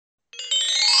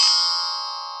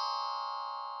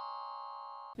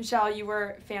Michelle, you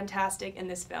were fantastic in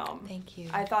this film. Thank you.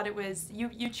 I thought it was,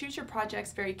 you choose your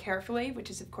projects very carefully, which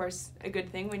is of course a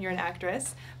good thing when you're an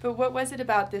actress, but what was it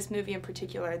about this movie in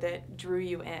particular that drew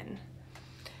you in?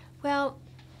 Well,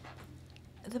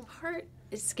 the part,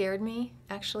 it scared me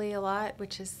actually a lot,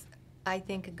 which is, I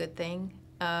think, a good thing.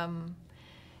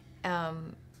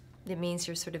 It means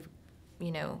you're sort of,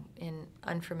 you know, in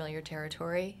unfamiliar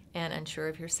territory and unsure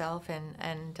of yourself,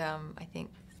 and I think,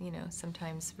 you know,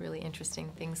 sometimes really interesting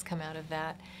things come out of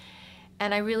that.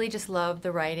 And I really just loved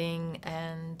the writing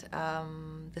and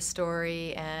the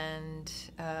story, and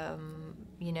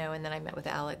you know, and then I met with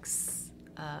Alex,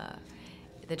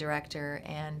 the director,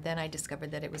 and then I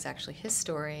discovered that it was actually his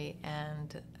story,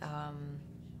 and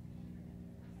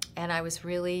I was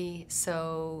really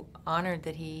so honored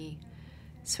that he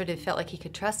sort of felt like he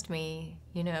could trust me,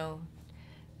 you know,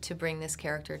 to bring this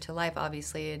character to life.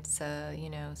 Obviously, it's you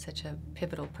know, such a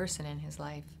pivotal person in his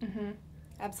life. Mm-hmm.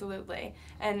 Absolutely.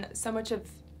 And so much of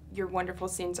your wonderful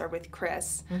scenes are with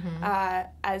Chris. Mm-hmm.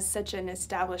 As such an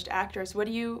established actress, what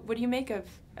do you make of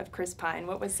Chris Pine?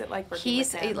 What was it like working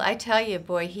with him? I tell you,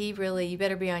 boy, he really, you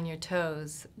better be on your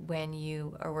toes when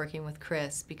you are working with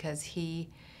Chris, because he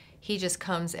just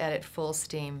comes at it full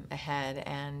steam ahead,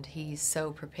 and he's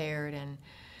so prepared, and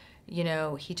you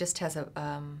know, he just has a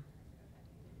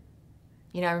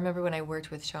you know, I remember when I worked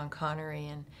with Sean Connery,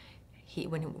 and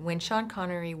when Sean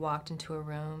Connery walked into a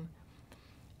room,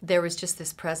 there was just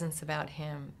this presence about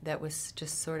him that was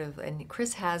just sort of, and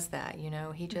Chris has that, you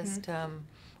know, he just, mm-hmm.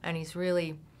 And he's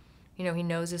really, you know, he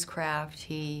knows his craft,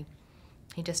 he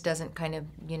just doesn't kind of,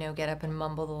 you know, get up and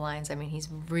mumble the lines. I mean, he's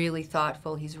really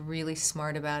thoughtful, he's really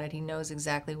smart about it, he knows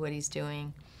exactly what he's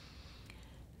doing,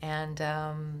 and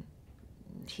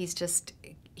he's just,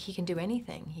 he can do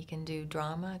anything. He can do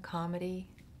drama, comedy.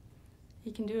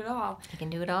 He can do it all. He can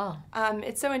do it all.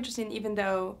 It's so interesting, even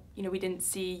though, you know, we didn't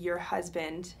see your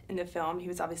husband in the film, he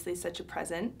was obviously such a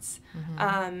presence.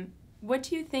 Mm-hmm. What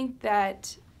do you think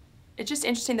that, it's just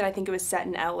interesting that I think it was set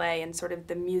in LA and sort of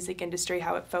the music industry,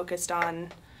 how it focused on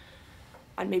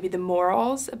maybe the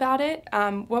morals about it.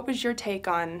 What was your take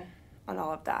on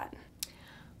all of that?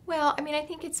 Well, I mean, I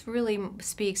think it's really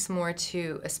speaks more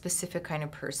to a specific kind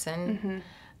of person. Mm-hmm.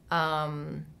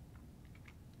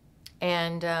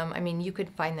 I mean, you could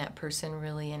find that person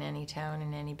really in any town,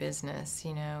 in any business,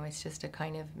 you know. It's just a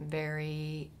kind of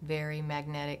very, very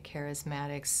magnetic,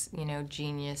 charismatic, you know,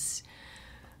 genius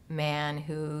man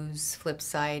whose flip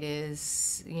side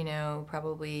is, you know,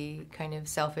 probably kind of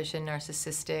selfish and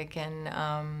narcissistic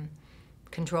and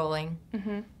controlling.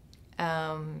 Mm-hmm.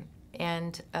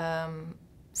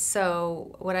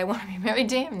 So would I want to be married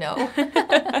to him? No.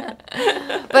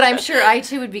 But I'm sure I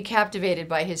too would be captivated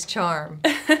by his charm.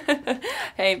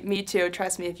 Hey, me too.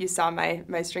 Trust me, if you saw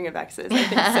my string of exes, I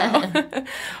think so.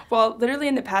 Well, literally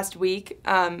in the past week,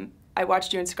 I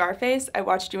watched you in Scarface. I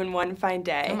watched you in One Fine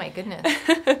Day. Oh my goodness.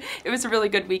 It was a really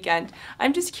good weekend.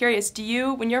 I'm just curious, do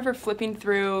you, when you're ever flipping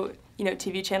through, you know,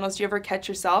 TV channels, do you ever catch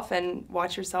yourself and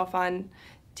watch yourself on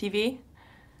TV?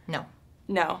 No.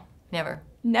 No. Never.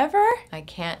 Never? I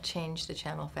can't change the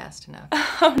channel fast enough.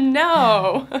 Oh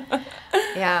no.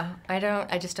 Yeah,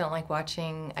 I just don't like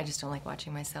watching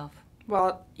myself.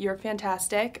 Well, you're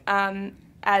fantastic.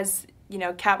 As you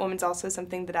know, Catwoman's also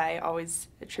something that I always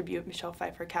attribute Michelle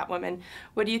Pfeiffer, Catwoman.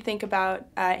 What do you think about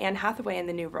Anne Hathaway in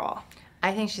the new role?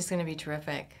 I think she's going to be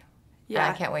terrific. Yeah.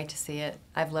 I can't wait to see it.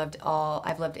 I've loved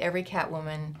every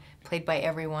Catwoman played by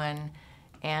everyone,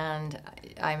 and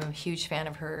I'm a huge fan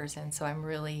of hers, and so I'm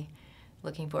really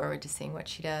looking forward to seeing what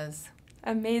she does.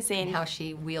 Amazing. And how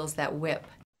she wields that whip.